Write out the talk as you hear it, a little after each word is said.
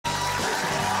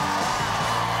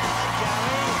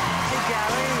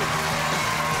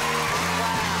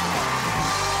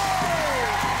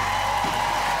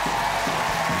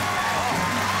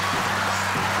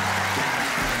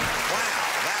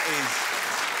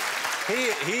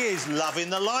He is loving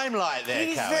the limelight there,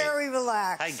 He's Carrie. very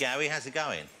relaxed. Hey, Gary, how's it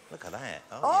going? Look at that.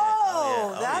 Oh, yeah.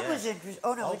 Oh, yeah. That was interesting.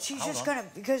 Oh, no, but she's just going to...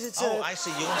 Because it's Oh, I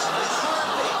see. You want some of this? He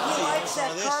Oh, likes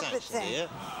that this, carpet actually, thing. yeah.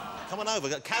 Come on over.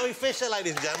 Carrie Fisher,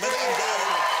 ladies and gentlemen. You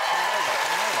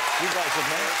guys have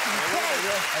met.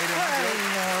 Hello. How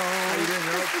you doing?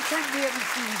 Just pretend we haven't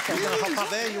seen each You other. want to hop up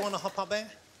there? You want to hop up there?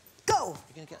 Go.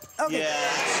 You gonna get... Okay. Yeah,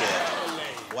 that's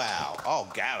it. Wow. Oh,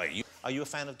 Gary. Are you a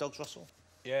fan of dogs, Russell?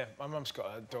 Yeah, my mum's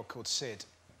got a dog called Sid.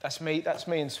 That's me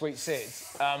and Sweet Sid.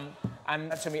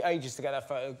 And that took me ages to get that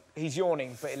photo. He's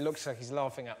yawning, but it looks like he's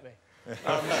laughing at me.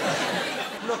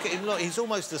 Look at him, look, he's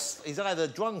almost... he's either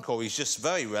drunk or he's just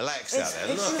very relaxed out there.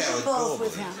 It's Look how both adorable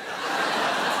with him.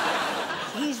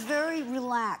 He's very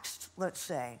relaxed, let's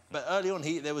say. But early on,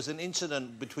 there was an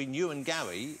incident between you and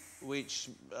Gary which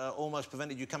almost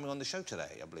prevented you coming on the show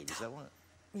today, I believe. Is that right?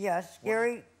 Yes,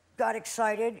 Gary got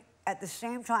excited at the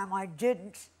same time I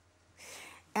didn't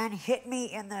and hit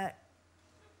me in the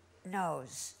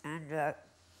nose and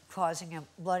causing a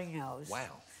bloody nose.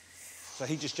 Wow. So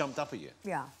he just jumped up at you?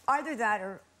 Yeah. Either that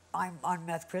or I'm on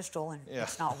meth crystal and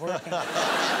it's not working.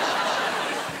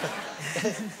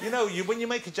 You know, when you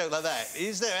make a joke like that,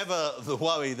 is there ever the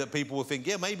worry that people will think,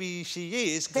 yeah, maybe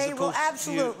she is? They will,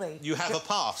 absolutely. You have a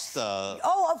past.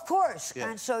 Oh, of course. Yeah.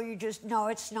 And so you just... No,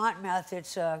 it's not meth,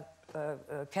 it's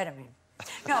ketamine.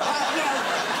 No,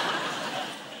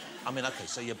 I mean, OK,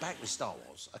 so you're back with Star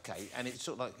Wars, OK, and it's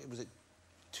sort of like, was it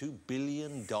 $2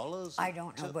 billion? I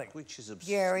don't know, but... Which is absurd.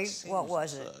 Gary, what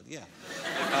was it? Yeah.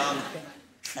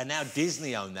 And now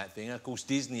Disney own that thing. Of course,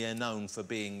 Disney are known for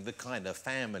being the kind of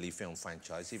family film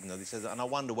franchise, even though they said that. And I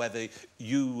wonder whether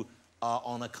you are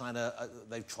on a kind of...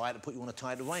 they've tried to put you on a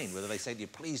tide of rain, whether they say to you,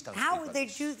 please don't... How would they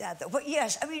do that, though? But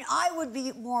yes, I mean, I would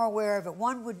be more aware of it.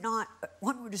 One would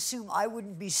assume I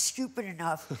wouldn't be stupid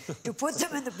enough to put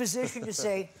them in the position to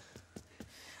say,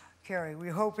 Carrie,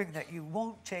 we're hoping that you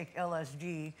won't take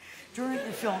LSD during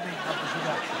the filming of the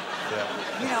production.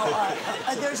 Yeah. You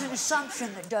know, there's an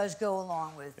assumption that does go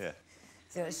along with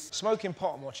this. Smoking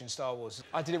pot and watching Star Wars.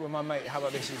 I did it with my mate. How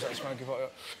about this? He was like smoking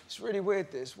pot. It's really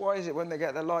weird, this. Why is it when they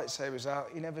get their lightsabers out,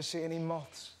 you never see any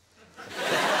moths? That's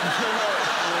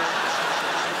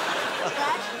a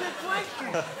good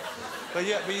question. But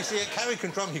you see, Carrie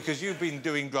can trump you because you've been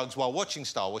doing drugs while watching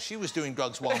Star Wars. She was doing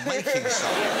drugs while making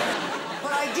Star Wars.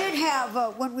 But I did have,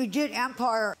 when we did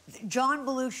Empire, John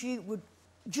Belushi would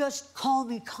just call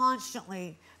me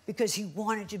constantly because he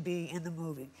wanted to be in the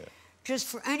movie. Yeah. Just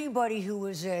for anybody who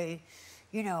was a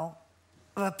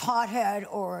pothead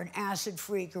or an acid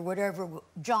freak or whatever,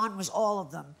 John was all of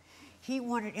them. He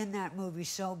wanted in that movie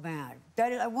so bad.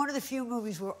 That is one of the few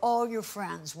movies where all your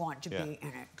friends want to be in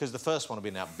it. Because the first one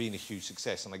had been a huge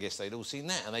success, and I guess they'd all seen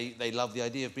that, and they loved the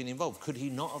idea of being involved. Could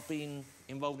he not have been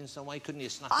involved in some way? Couldn't he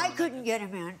have snuck in? I couldn't get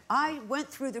him in. I went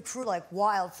through the crew like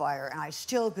wildfire, and I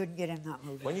still couldn't get in that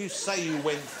movie. When you say you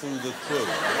went through the crew...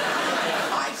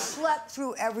 I slept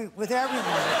through with everyone.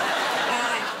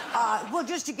 And, well,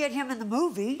 just to get him in the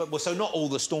movie. But, well, so not all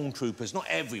the stormtroopers, not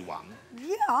everyone.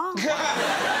 Yeah. I'm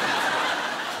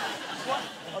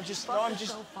just...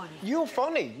 So funny. You're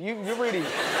funny. You're really...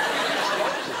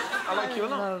 I like you a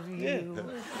lot. I love you. Yeah.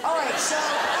 All right, so...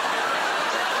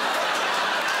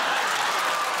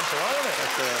 That's all right,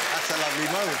 isn't it? That's a lovely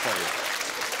moment for you.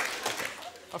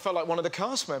 I felt like one of the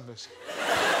cast members.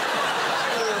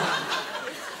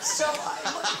 So...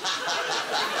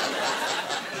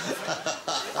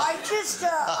 I just...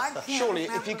 I can't Surely,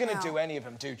 if you're going to now. do any of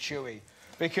them, do Chewie.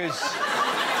 Because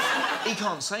he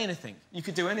can't say anything. You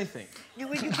could do anything. You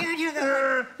can't hear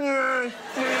the...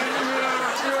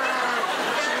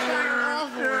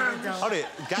 Hold it.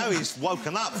 Gary's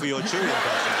woken up for your Chewie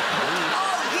impression.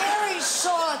 Oh, Gary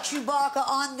saw Chewbacca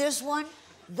on this one.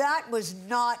 That was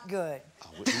not good.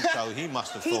 Oh, so he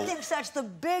must have thought... He thinks that's the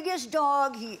biggest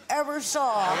dog he ever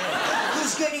saw.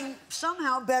 He's getting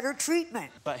somehow better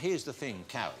treatment. But here's the thing,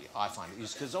 Carrie, I find,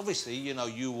 is because obviously, you know,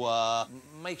 you were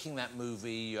making that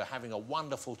movie, you're having a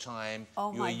wonderful time.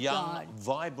 Oh, you're my a young, God.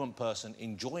 vibrant person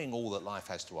enjoying all that life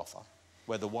has to offer,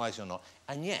 whether wise or not.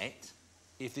 And yet,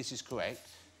 if this is correct,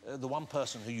 the one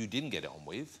person who you didn't get it on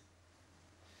with...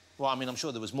 Well, I mean, I'm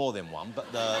sure there was more than one,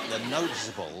 but the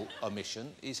noticeable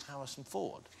omission is Harrison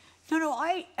Ford. No,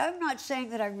 I'm not saying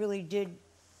that I really did...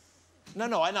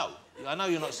 No, I know. I know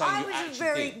you're not saying you actually did. I was a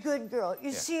very good girl.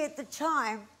 You see, at the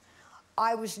time,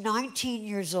 I was 19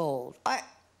 years old. I'd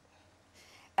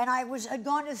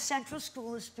gone to the Central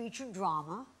School of Speech and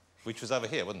Drama. Which was over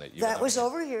here, wasn't it? That was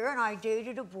over here, and I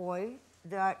dated a boy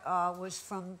that was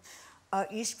from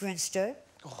East Grinstead.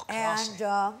 Oh, classy.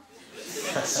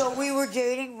 And so we were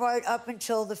dating right up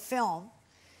until the film.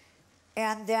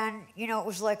 And then, you know, it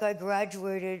was like I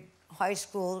graduated high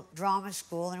school, drama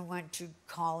school, and went to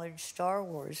college, Star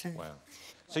Wars. And Wow.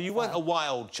 So you weren't a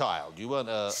wild child. You weren't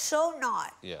a... So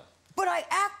not. Yeah. But I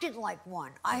acted like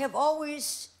one. I have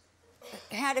always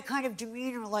had a kind of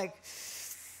demeanor like...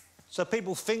 So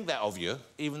people think that of you,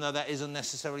 even though that isn't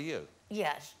necessarily you?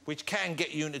 Yes. Which can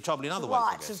get you into trouble in other ways,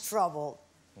 I guess. Lots of trouble.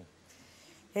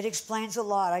 It explains a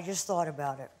lot. I just thought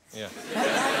about it. Yeah.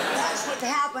 That's what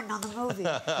happened on the movie.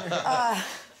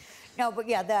 No, but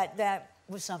yeah, that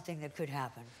was something that could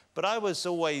happen. But I was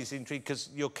always intrigued because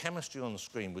your chemistry on the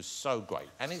screen was so great,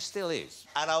 and it still is.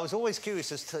 And I was always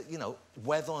curious as to, you know,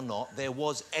 whether or not there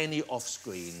was any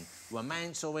off-screen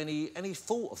romance or any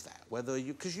thought of that. Whether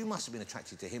you... Because you must have been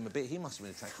attracted to him a bit, he must have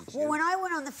been attracted to you. Well, when I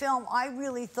went on the film, I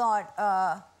really thought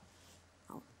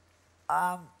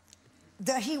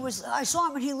that he was... I saw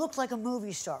him and he looked like a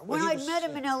movie star. When I'd met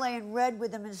him in L.A. and read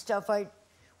with him and stuff, I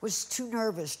was too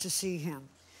nervous to see him.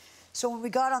 So when we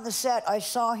got on the set, I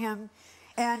saw him,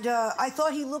 and I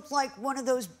thought he looked like one of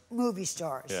those movie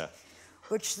stars. Yeah.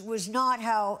 Which was not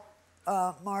how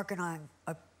Mark and I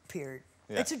appeared.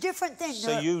 Yeah. It's a different thing.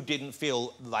 So you didn't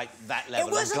feel like that level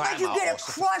of glamour? It wasn't like you get a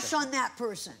crush on that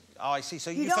person. Oh, I see.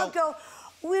 So you don't go,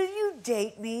 will you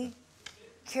date me,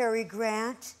 Cary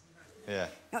Grant? Yeah.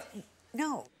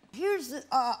 No. Here's the...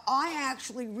 I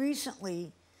actually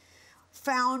recently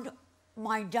found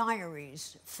my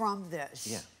diaries from this.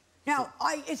 Yeah. Now,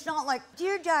 it's not like,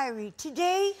 Dear Diary,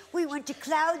 today we went to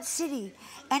Cloud City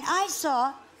and I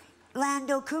saw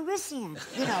Lando Calrissian,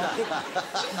 you know.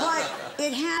 But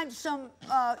it had some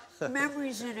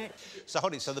memories in it. So,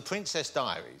 hold it, so the Princess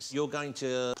Diaries, you're going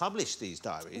to publish these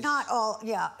diaries? Not all,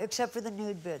 yeah, except for the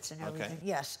nude bits and everything. Okay.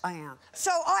 Yes, I am.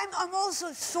 So I'm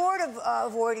also sort of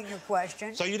avoiding your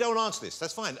question. So you don't answer this,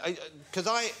 that's fine. Because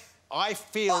I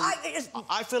feel... Well,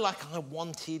 I feel like I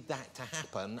wanted that to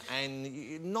happen, and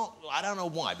I don't know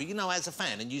why, but, you know, as a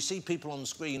fan, and you see people on the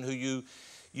screen who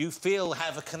you feel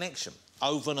have a connection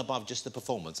over and above just the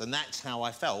performance, and that's how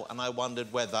I felt, and I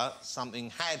wondered whether something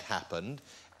had happened,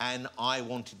 and I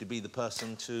wanted to be the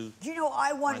person to... You know,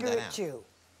 I wonder it too.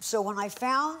 So when I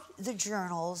found the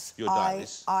journals,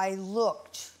 I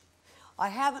looked. I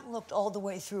haven't looked all the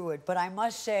way through it, but I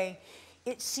must say,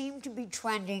 it seemed to be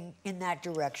trending in that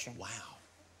direction. Wow.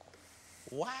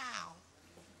 Wow.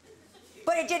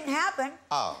 But it didn't happen.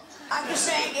 Oh. I'm just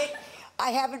saying it.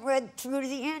 I haven't read through to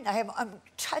the end.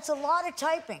 It's a lot of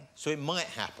typing. So it might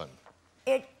happen.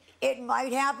 It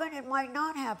might happen. It might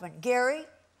not happen. Gary?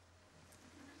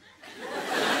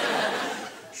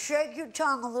 Shake your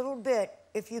tongue a little bit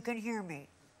if you can hear me.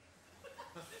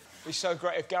 It'd be so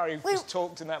great if Gary just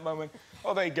talked in that moment.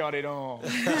 Oh, they got it on.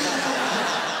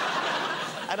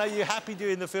 And are you happy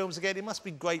doing the films again? It must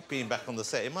be great being back on the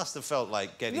set. It must have felt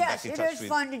like getting back in touch with... Yes, it is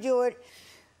fun to do it.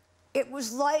 It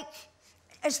was like,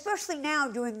 especially now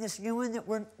doing this new one that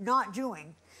we're not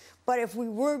doing, but if we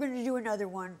were going to do another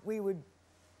one, we're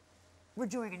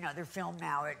doing another film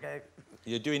now.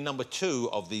 You're doing number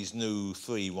 2 of these new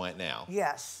 3 right now.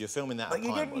 Yes. You're filming that But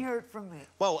you didn't hear it from me.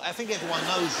 Well, I think everyone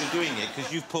knows you're doing it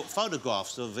because you've put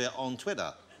photographs of it on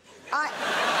Twitter.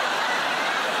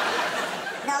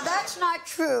 Now, that's not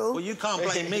true. Well, you can't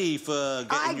blame me for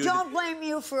getting I don't blame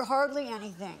you for hardly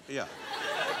anything. Yeah.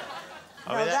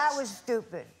 No, that was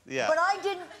stupid. Yeah. But I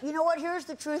didn't... You know what? Here's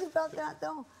the truth about that,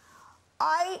 though.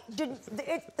 I didn't...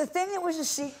 The thing that was a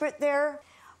secret there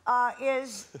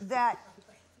is that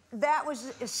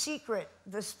was a secret.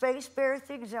 The Space Bear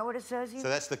thing, is that what it says here? So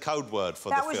that's the code word for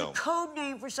the film. That was a code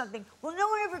name for something. Well, no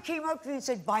one ever came up to me and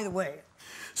said, by the way,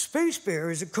 Space Bear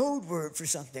is a code word for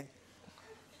something.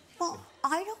 Well,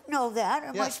 I don't know that.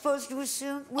 Am I supposed to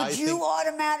assume? Would you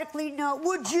automatically know?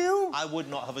 Would you? I would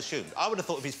not have assumed. I would have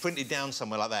thought if it's printed down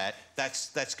somewhere like that,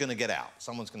 that's going to get out.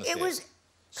 Someone's going to see it. It was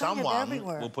Someone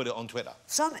will put it on Twitter.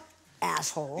 Some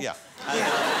asshole. Yeah.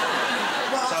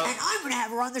 Well, and I'm going to have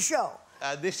her on the show.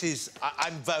 I'm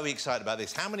very excited about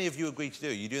this. How many of you agreed to do?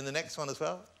 Are you doing the next one as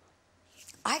well?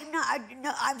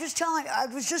 I'm just telling... I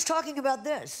was just talking about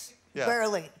this. Yeah.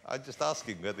 Barely. I'm just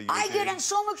asking whether you... I get in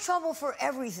so much trouble for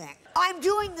everything. I'm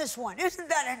doing this one. Isn't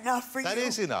that enough for you? That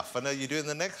is enough. And are you doing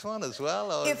the next one as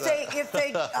well? Or if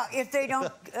they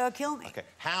don't kill me. Okay.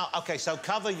 Okay, so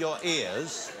cover your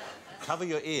ears. Cover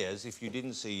your ears if you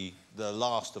didn't see the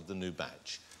last of the new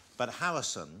batch. But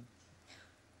Harrison,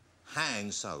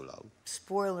 Han Solo...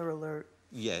 Spoiler alert.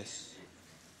 Yes.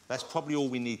 That's probably all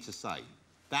we need to say.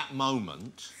 That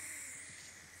moment...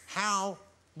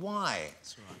 Why?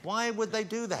 That's right. Why would they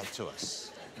do that to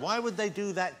us? Why would they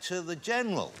do that to the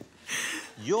General?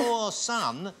 Your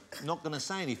son, not going to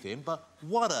say anything, but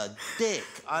what a dick.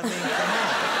 I mean, come on.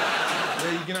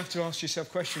 Yeah, you're going to have to ask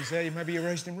yourself questions there. Maybe you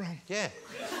raised him wrong. Yeah.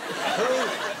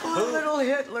 Little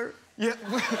Hitler. Yeah.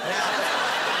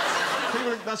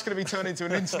 That's going to be turned into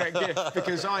an internet gif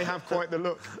because I have quite the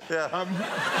look. Yeah.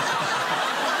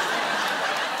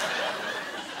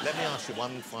 Let me ask you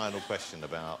one final question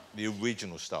about the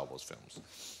original Star Wars films.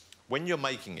 When you're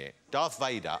making it, Darth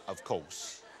Vader, of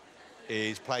course,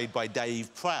 is played by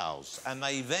Dave Prowse, and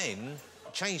they then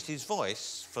changed his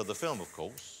voice for the film, of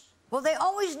course. Well, they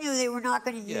always knew they were not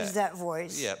going to use that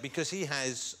voice. Yeah, because he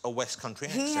has a West Country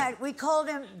accent. We called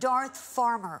him Darth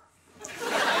Farmer.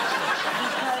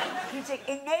 He's like,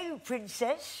 and now,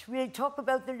 Princess, we'll talk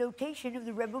about the location of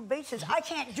the rebel bases. I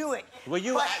can't do it. Well,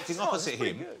 you were acting opposite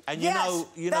him, and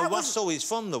you know, Russell is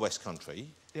from the West Country.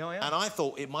 Yeah, I am. And I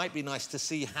thought it might be nice to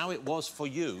see how it was for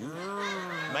you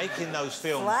making those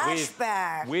films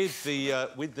with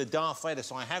the Darth Vader.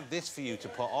 So I have this for you to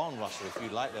put on, Russell, if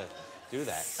you'd like to do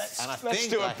that. Let's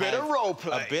do a bit of role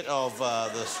play. A bit of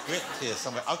the script here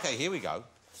somewhere. OK, here we go.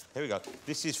 Here we go.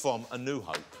 This is from A New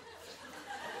Hope,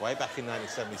 way back in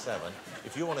 1977.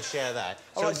 If you want to share that.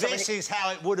 So this is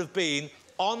how it would have been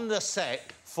on the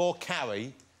set for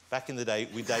Carrie back in the day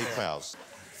with Dave Prowse.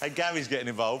 Hey, Gary's getting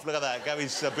involved. Look at that.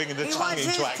 Gary's bringing the tongue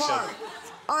into action.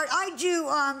 All right, I do,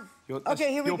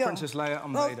 OK, here we go. You're Princess Leia,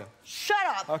 I'm Vader. Shut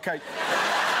up. OK.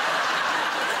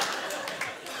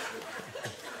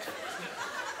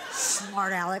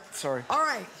 Smart Alec. Sorry. All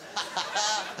right.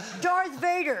 Darth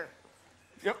Vader.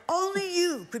 Yep. Only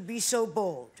you could be so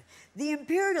bold. The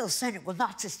Imperial Senate will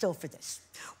not sit still for this.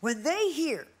 When they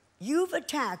hear you've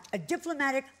attacked a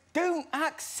diplomatic... Don't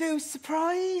act so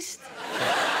surprised.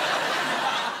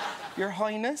 Your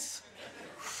Highness,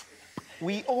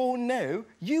 we all know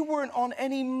you weren't on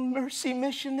any mercy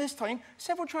mission this time.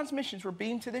 Several transmissions were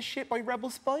beamed to this ship by rebel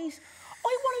spies.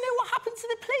 I want to know what happened to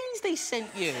the planes they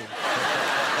sent you.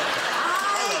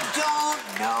 I don't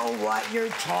know what you're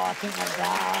talking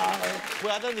about.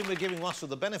 Well, I don't think we're giving Russell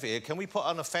the benefit here. Can we put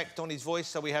an effect on his voice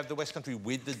so we have the West Country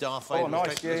with the Darth Vader effect?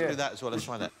 Nice. Yeah, Let's do that as well. Let's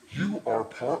try that. You are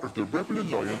part of the Rebel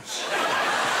Alliance.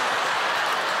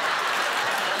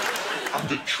 I'm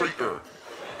the traitor.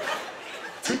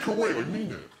 Take away, I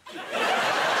mean it. There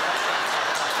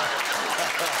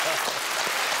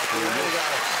we go.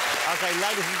 OK,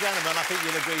 ladies and gentlemen, I think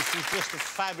you'll agree she's just a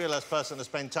fabulous person to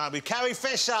spend time with. Carrie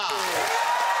Fisher! And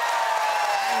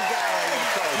Gary, of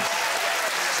course.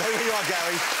 So here you are,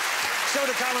 Gary. Still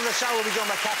to come on the show will be joined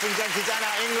by Catherine Jenkins and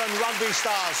our England rugby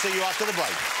stars. See you after the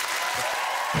break.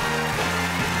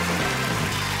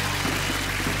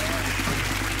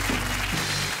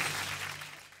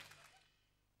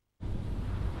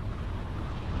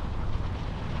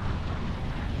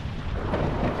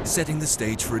 Setting the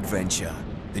stage for adventure.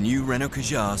 The new Renault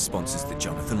Kadjar sponsors the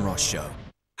Jonathan Ross Show.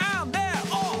 And they're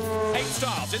off! 8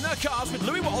 stars in their cars with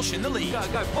Louis Walsh in the lead. Go,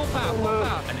 pop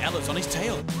out. And Ella's on his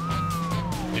tail.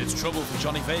 It's trouble for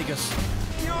Johnny Vegas.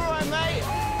 You all right, mate?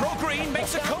 Pro Green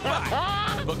makes a comeback.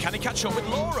 But can he catch up with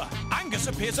Laura? Angus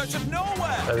appears out of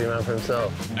nowhere. Heavy man for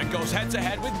himself. And goes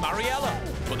head-to-head with Mariella.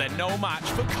 But they're no match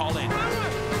for Colin.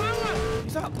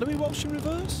 Is that Louis Walsh in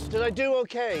reverse? Did I do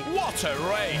okay? What a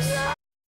race!